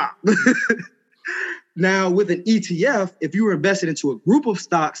drop. Now, with an ETF, if you were invested into a group of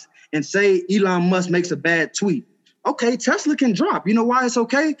stocks and say Elon Musk makes a bad tweet, okay, Tesla can drop. You know why it's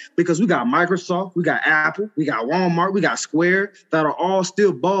okay? Because we got Microsoft, we got Apple, we got Walmart, we got Square that are all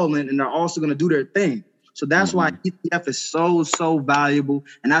still balling and they're also going to do their thing. So that's why ETF is so valuable.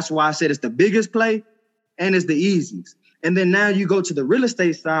 And that's why I said it's the biggest play and it's the easiest. And then now you go to the real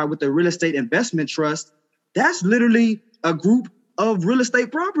estate side with the real estate investment trust. That's literally a group of real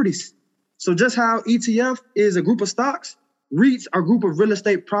estate properties. So just how ETF is a group of stocks, REITs are a group of real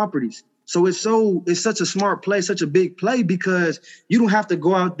estate properties. So it's such a smart play, such a big play, because you don't have to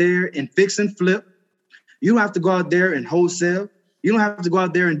go out there and fix and flip. You don't have to go out there and wholesale. You don't have to go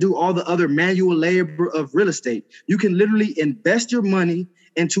out there and do all the other manual labor of real estate. You can literally invest your money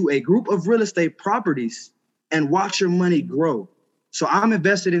into a group of real estate properties and watch your money grow. So I'm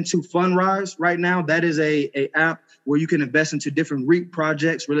invested into Fundrise right now. That is a app where you can invest into different REIT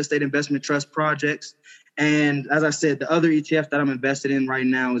projects, real estate investment trust projects. And as I said, the other ETF that I'm invested in right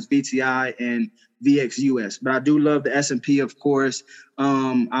now is VTI and VXUS. But I do love the S&P, of course.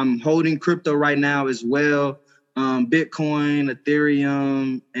 I'm holding crypto right now as well. Bitcoin,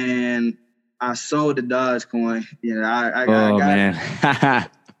 Ethereum, and I sold the Dogecoin. I got man.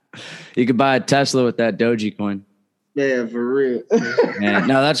 You could buy a Tesla with that Dogecoin. Yeah, for real. Man,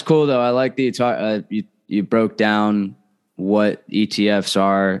 no, that's cool though. I like the you broke down what ETFs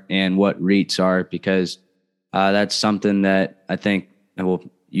are and what REITs are, because that's something that I think, well,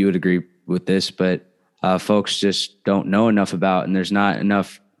 you would agree with this, but folks just don't know enough about, and there's not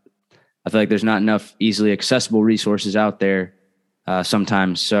enough. I feel like there's not enough easily accessible resources out there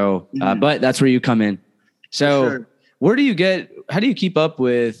sometimes. So, but that's where you come in. So sure. How do you keep up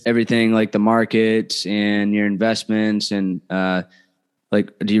with everything, like the markets and your investments? And do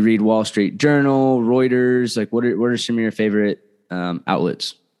you read Wall Street Journal, Reuters? Like what are some of your favorite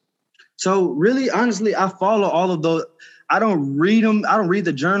outlets? So really, honestly, I follow all of those. I don't read them. I don't read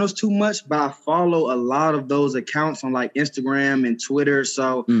the journals too much, but I follow a lot of those accounts on like Instagram and Twitter.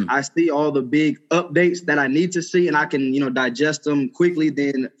 So I see all the big updates that I need to see, and I can, digest them quickly.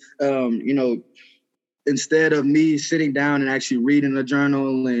 Then, instead of me sitting down and actually reading a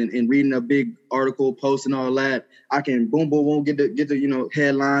journal and reading a big article, post and all that, I can boom, get the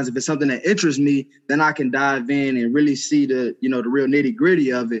headlines. If it's something that interests me, then I can dive in and really see the real nitty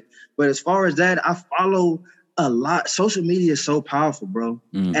gritty of it. But as far as that, I follow a lot. Social media is so powerful, bro.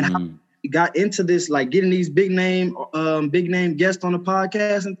 Mm-hmm. And how we got into this, like getting these big name guests on the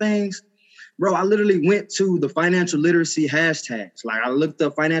podcast and things. Bro, I literally went to the financial literacy hashtags. Like I looked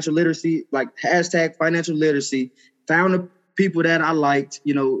up financial literacy, like hashtag financial literacy, found the people that I liked,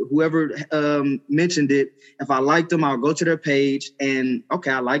 whoever mentioned it. If I liked them, I'll go to their page and,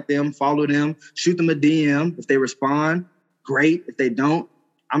 okay, I like them, follow them, shoot them a DM. If they respond, great. If they don't,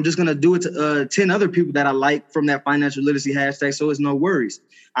 I'm just going to do it to 10 other people that I like from that financial literacy hashtag. So it's no worries.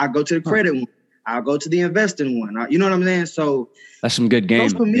 I'll go to the credit one. I'll go to the investing one. You know what I'm saying? So that's some good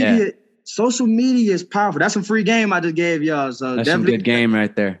game. Social media is powerful. That's some free game I just gave y'all. So that's some good game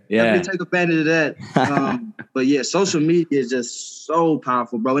right there. Yeah. Definitely take advantage of that. But yeah, social media is just so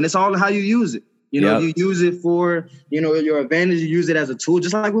powerful, bro. And it's all how you use it. If you use it for, your advantage, you use it as a tool,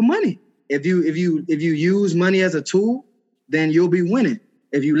 just like with money. If you use money as a tool, then you'll be winning.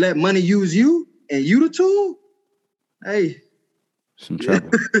 If you let money use you and you the tool, hey. Some trouble.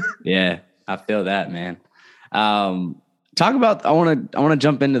 Yeah, I feel that, man. Talk about, I want to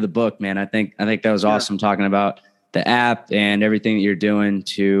jump into the book, man. I think that was awesome talking about the app and everything that you're doing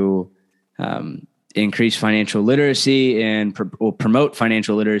to increase financial literacy and promote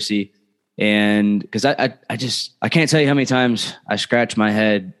financial literacy. And because I can't tell you how many times I scratch my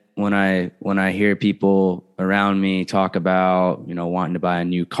head when I hear people around me talk about, wanting to buy a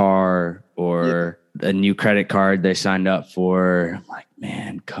new car or a new credit card they signed up for. I'm like,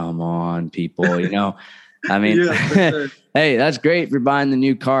 man, come on, people, you know. I mean, Yeah, for sure. hey, that's great if you're buying the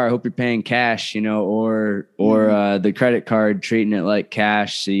new car. I hope you're paying cash, you know, or the credit card, treating it like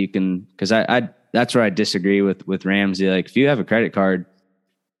cash so you can, because I that's where I disagree with Ramsey. Like, if you have a credit card,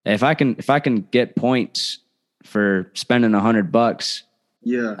 if I can get points for spending $100,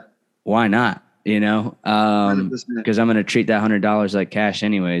 Yeah, why not? You know, 100%. because I'm going to treat that $100 like cash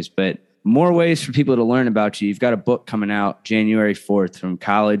anyways. But more ways for people to learn about you. You've got a book coming out January 4th, From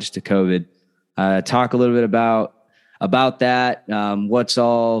College to COVID. Talk a little bit about that.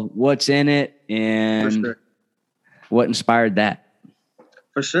 What's in it, and what inspired that?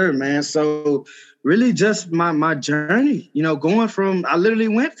 For sure, man. So really just my journey, you know, I literally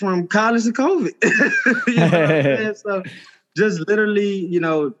went from college to COVID. You know what I'm saying? So just literally, you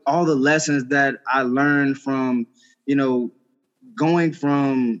know, all the lessons that I learned from, you know, going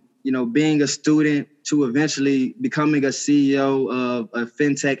from, you know, being a student to eventually becoming a CEO of a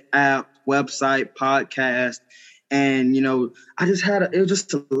fintech app, website, podcast. And, you know, it was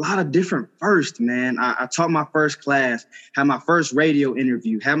just a lot of different firsts, man. I taught my first class, had my first radio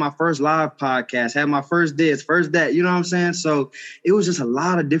interview, had my first live podcast, had my first this, first that, you know what I'm saying? So it was just a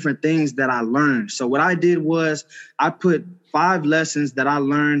lot of different things that I learned. So what I did was I put 5 lessons that I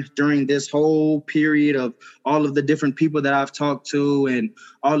learned during this whole period of all of the different people that I've talked to and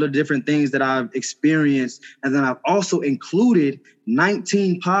all the different things that I've experienced. And then I've also included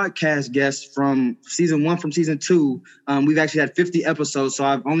 19 podcast guests from season 1, from season 2. We've actually had 50 episodes, so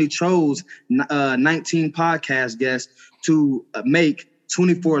I've only chose 19 podcast guests to make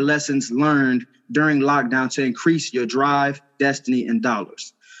 24 lessons learned during lockdown to increase your drive, destiny, and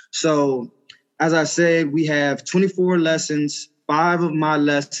dollars. So as I said, we have 24 lessons, 5 of my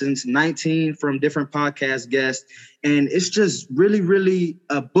lessons, 19 from different podcast guests. And it's just really, really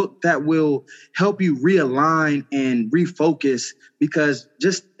a book that will help you realign and refocus, because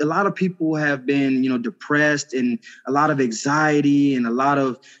just a lot of people have been, you know, depressed, and a lot of anxiety, and a lot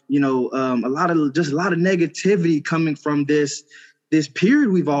of, you know, a lot of negativity coming from this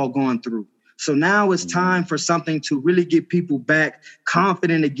period we've all gone through. So now it's time for something to really get people back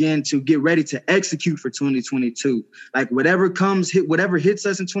confident again, to get ready to execute for 2022. Like whatever hits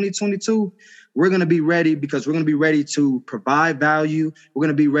us in 2022, we're going to be ready, because we're going to be ready to provide value. We're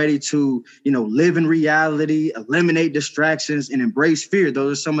going to be ready to, you know, live in reality, eliminate distractions, and embrace fear.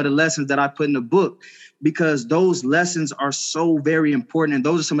 Those are some of the lessons that I put in the book, because those lessons are so very important. And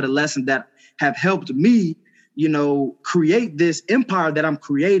those are some of the lessons that have helped me, you know, create this empire that I'm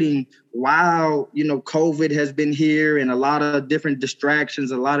creating while, you know, COVID has been here and a lot of different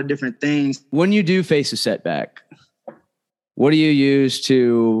distractions, a lot of different things. When you do face a setback, what do you use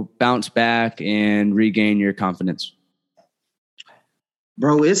to bounce back and regain your confidence?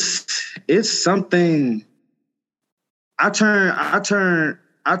 Bro, it's something. I turn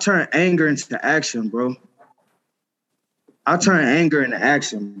anger into action, bro. I turn anger into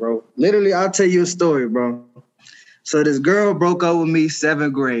action, bro. Literally, I'll tell you a story, bro. So this girl broke up with me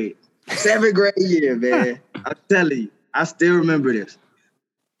 7th grade year, man. I'm telling you, I still remember this.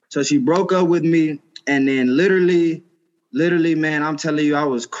 So she broke up with me, and then literally, man, I'm telling you, I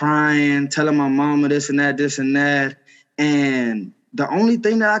was crying, telling my mama this and that. And the only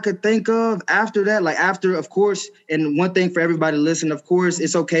thing that I could think of after that, of course, and one thing for everybody to listen, of course,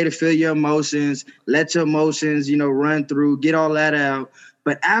 it's okay to feel your emotions, let your emotions, you know, run through, get all that out.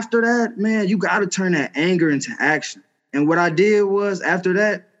 But after that, man, you got to turn that anger into action. And what I did was, after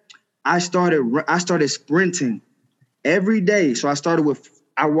that, I started sprinting every day. So I started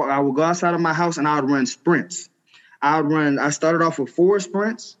I would go outside of my house and I would run sprints. I started off with 4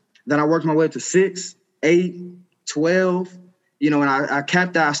 sprints. Then I worked my way to 6, 8, 12, you know, and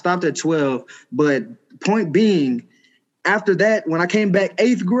I stopped at 12. But point being, after that, when I came back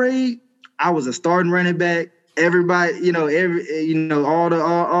 8th grade, I was a starting running back. Everybody, all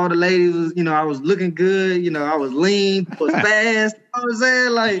the ladies was, you know, I was looking good, you know, I was lean, was fast, you know what I'm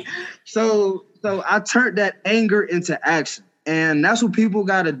saying? Like, so I turned that anger into action. And that's what people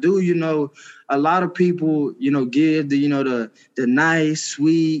got to do. You know, a lot of people, you know, give the nice,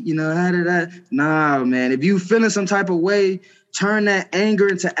 sweet, you know, nah, man, if you feeling some type of way, turn that anger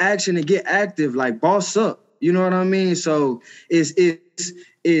into action and get active, like boss up. You know what I mean? So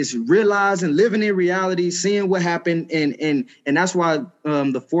it's realizing, living in reality, seeing what happened. And that's why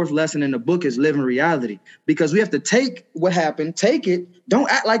the 4th lesson in the book is living reality, because we have to take what happened, take it, don't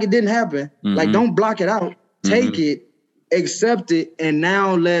act like it didn't happen. Mm-hmm. Like, don't block it out, take it, accept it. And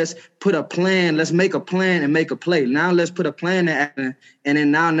now let's put a plan. Let's make a plan and make a play. Now let's put a plan to action. And then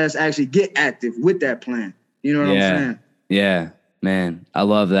now let's actually get active with that plan. You know what I'm saying? Yeah, man. I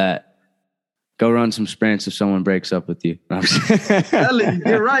love that. Go run some sprints if someone breaks up with you.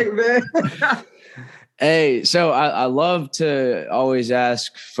 You're right, man. Hey, so I love to always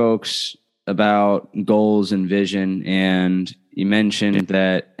ask folks about goals and vision. And you mentioned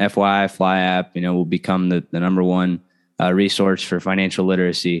that FYI Fly app, will become the number one resource for financial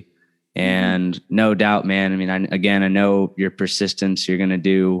literacy. And no doubt, man, I mean, I know your persistence. You're going to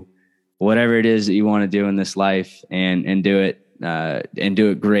do whatever it is that you want to do in this life and do it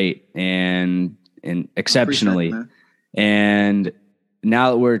great and exceptionally. And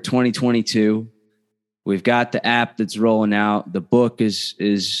now that we're 2022, we've got the app that's rolling out. The book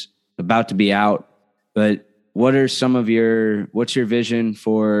is about to be out. But what are what's your vision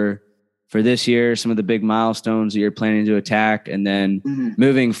for this year? Some of the big milestones that you're planning to attack, and then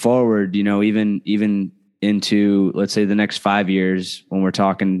moving forward, even into, let's say, the next 5 years when we're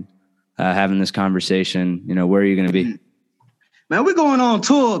talking, having this conversation, where are you going to be? Man, we're going on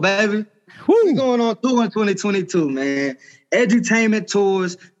tour, baby. We're going on tour in 2022, man. Edutainment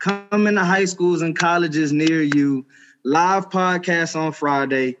tours coming to high schools and colleges near you. Live podcasts on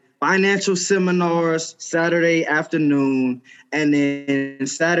Friday. Financial seminars Saturday afternoon. And then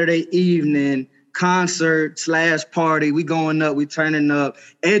Saturday evening, concert/party. We going up. We turning up.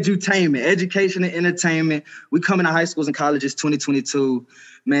 Edutainment, education and entertainment. We coming to high schools and colleges 2022.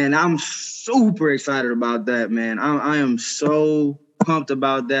 Man, I'm super excited about that, man. I am so pumped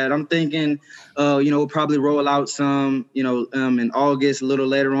about that. I'm thinking, we'll probably roll out some, in August, a little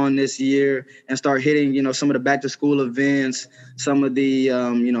later on this year, and start hitting, some of the back to school events, some of the,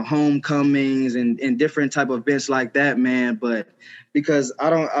 homecomings and different type of events like that, man. But because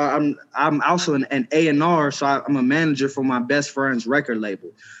I'm also an A&R, so I'm a manager for my best friend's record label.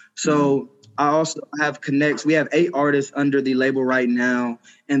 So I also have connects. We have 8 artists under the label right now.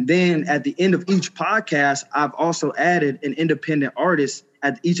 And then at the end of each podcast, I've also added an independent artist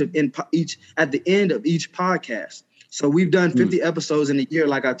at the end of each podcast. So we've done 50 episodes in a year,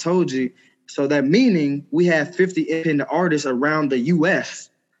 like I told you. So that meaning we have 50 independent artists around the U.S.,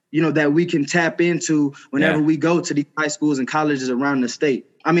 that we can tap into whenever we go to these high schools and colleges around the state.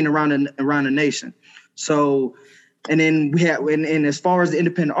 I mean, around the nation. So, and then we have, and as far as the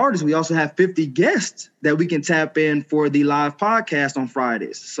independent artists, we also have 50 guests that we can tap in for the live podcast on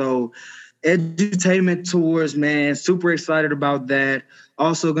Fridays. So edutainment tours, man, super excited about that.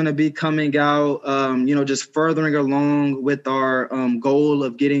 Also going to be coming out, just furthering along with our goal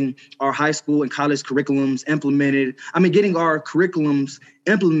of getting our high school and college curriculums implemented. Getting our curriculums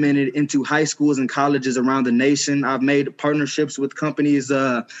implemented into high schools and colleges around the nation. I've made partnerships with companies,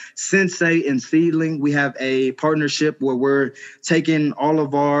 Sensei and Seedling. We have a partnership where we're taking all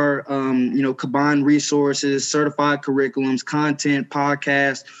of our, combined resources, certified curriculums, content,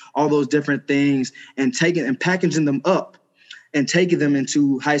 podcasts, all those different things, and taking and packaging them up and taking them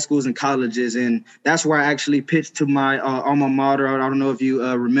into high schools and colleges. And that's where I actually pitched to my alma mater. I don't know if you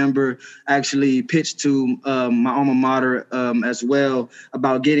remember, actually pitched to my alma mater as well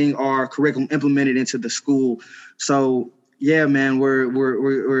about getting our curriculum implemented into the school. So yeah, man, we're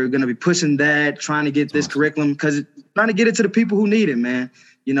going to be pushing that, trying to get this curriculum, because trying to get it to the people who need it, man.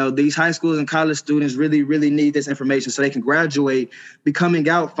 These high schools and college students really, really need this information so they can graduate, becoming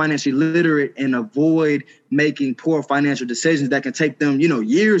out financially literate and avoid making poor financial decisions that can take them,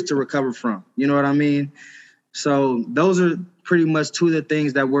 years to recover from. You know what I mean? So those are pretty much 2 of the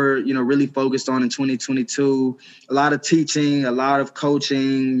things that we're, really focused on in 2022. A lot of teaching, a lot of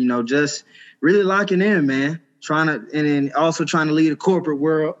coaching, just really locking in, man. And then also trying to lead a corporate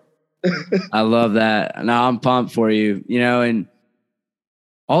world. I love that. No, I'm pumped for you, and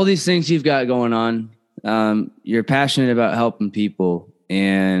all these things you've got going on. You're passionate about helping people,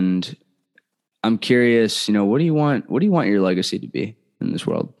 and I'm curious, what do you want your legacy to be in this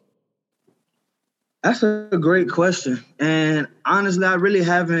world? That's a great question. And honestly, I really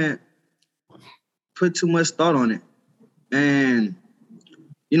haven't put too much thought on it. And,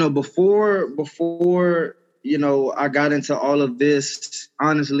 before, I got into all of this,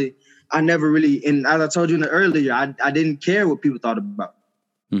 honestly, I never really, and as I told you earlier, I didn't care what people thought about.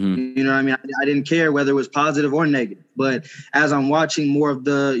 Mm-hmm. You know what I mean? I didn't care whether it was positive or negative. But as I'm watching more of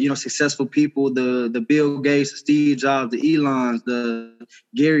the, successful people, the Bill Gates, the Steve Jobs, the Elons, the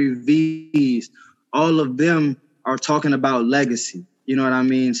Gary V's, all of them are talking about legacy. You know what I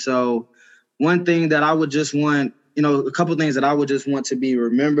mean? So one thing that I would just want, a couple of things that I would just want to be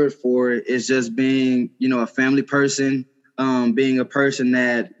remembered for is just being, a family person, being a person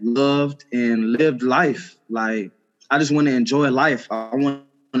that loved and lived life. Like, I just want to enjoy life. I want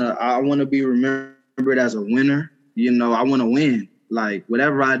to be remembered as a winner. I want to win. Like,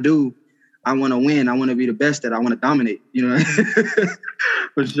 whatever I do, I want to win. I want to be the best at it. I want to dominate, you know,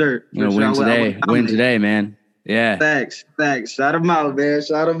 for sure. Win today, man. Yeah. Thanks. Shout them out, man.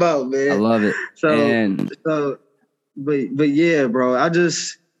 I love it. But yeah, bro, I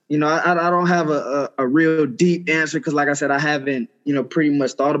just, you know, I don't have a real deep answer because, like I said, I haven't, you know, pretty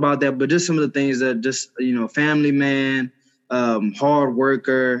much thought about that. But just some of the things that just, you know, family man, hard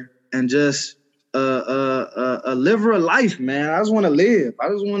worker, and just a liver of life, man. I just want to live. I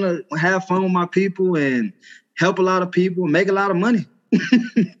just want to have fun with my people and help a lot of people and make a lot of money.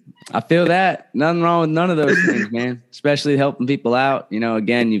 I feel that. Nothing wrong with none of those things, man, especially helping people out. You know,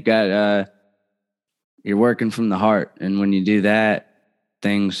 again, you've got, you're working from the heart. And when you do that,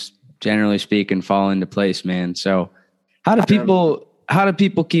 things, generally speaking, fall into place, man. So how do people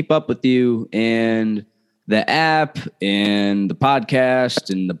keep up with you and the app and the podcast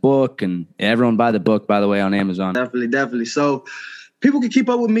and the book? And everyone buy the book, by the way, on Amazon. Definitely. So people can keep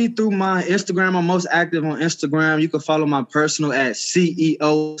up with me through my Instagram. I'm most active on Instagram. You can follow my personal at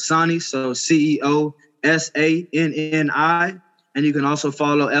CEO Sani. So CEO SANNI. And you can also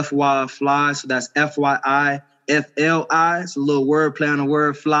follow FY Fly. So that's FYI FLI. It's a little word play on the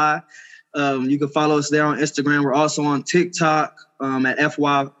word fly. You can follow us there on Instagram. We're also on TikTok at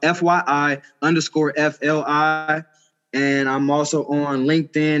FYI_FLI. And I'm also on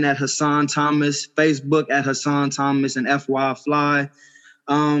LinkedIn at Hassan Thomas, Facebook at Hassan Thomas and FY Fly.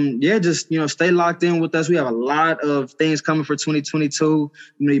 Just, you know, stay locked in with us. We have a lot of things coming for 2022. We're going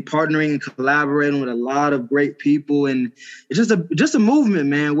to be partnering and collaborating with a lot of great people. And it's just a movement,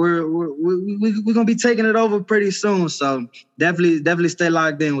 man. We're going to be taking it over pretty soon. So definitely stay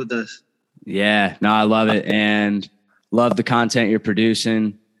locked in with us. Yeah, no, I love it. And love the content you're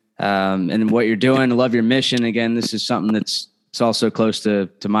producing. And what you're doing. I love your mission. Again, this is something it's also close to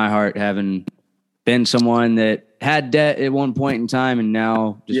my heart, having been someone that had debt at one point in time and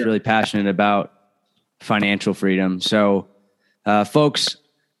now just really passionate about financial freedom. So, folks,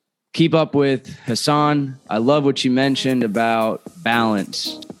 keep up with Hassan. I love what you mentioned about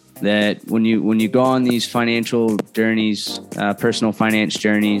balance, that when you go on these financial journeys, personal finance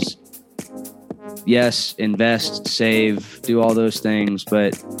journeys, yes, invest, save, do all those things,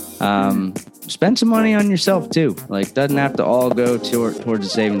 but spend some money on yourself too. Like, doesn't have to all go towards a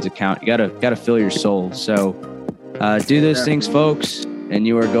savings account. You gotta fill your soul. So do those things, folks, and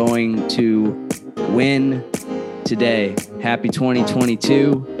you are going to win today. Happy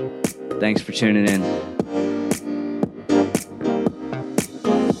 2022. Thanks for tuning in.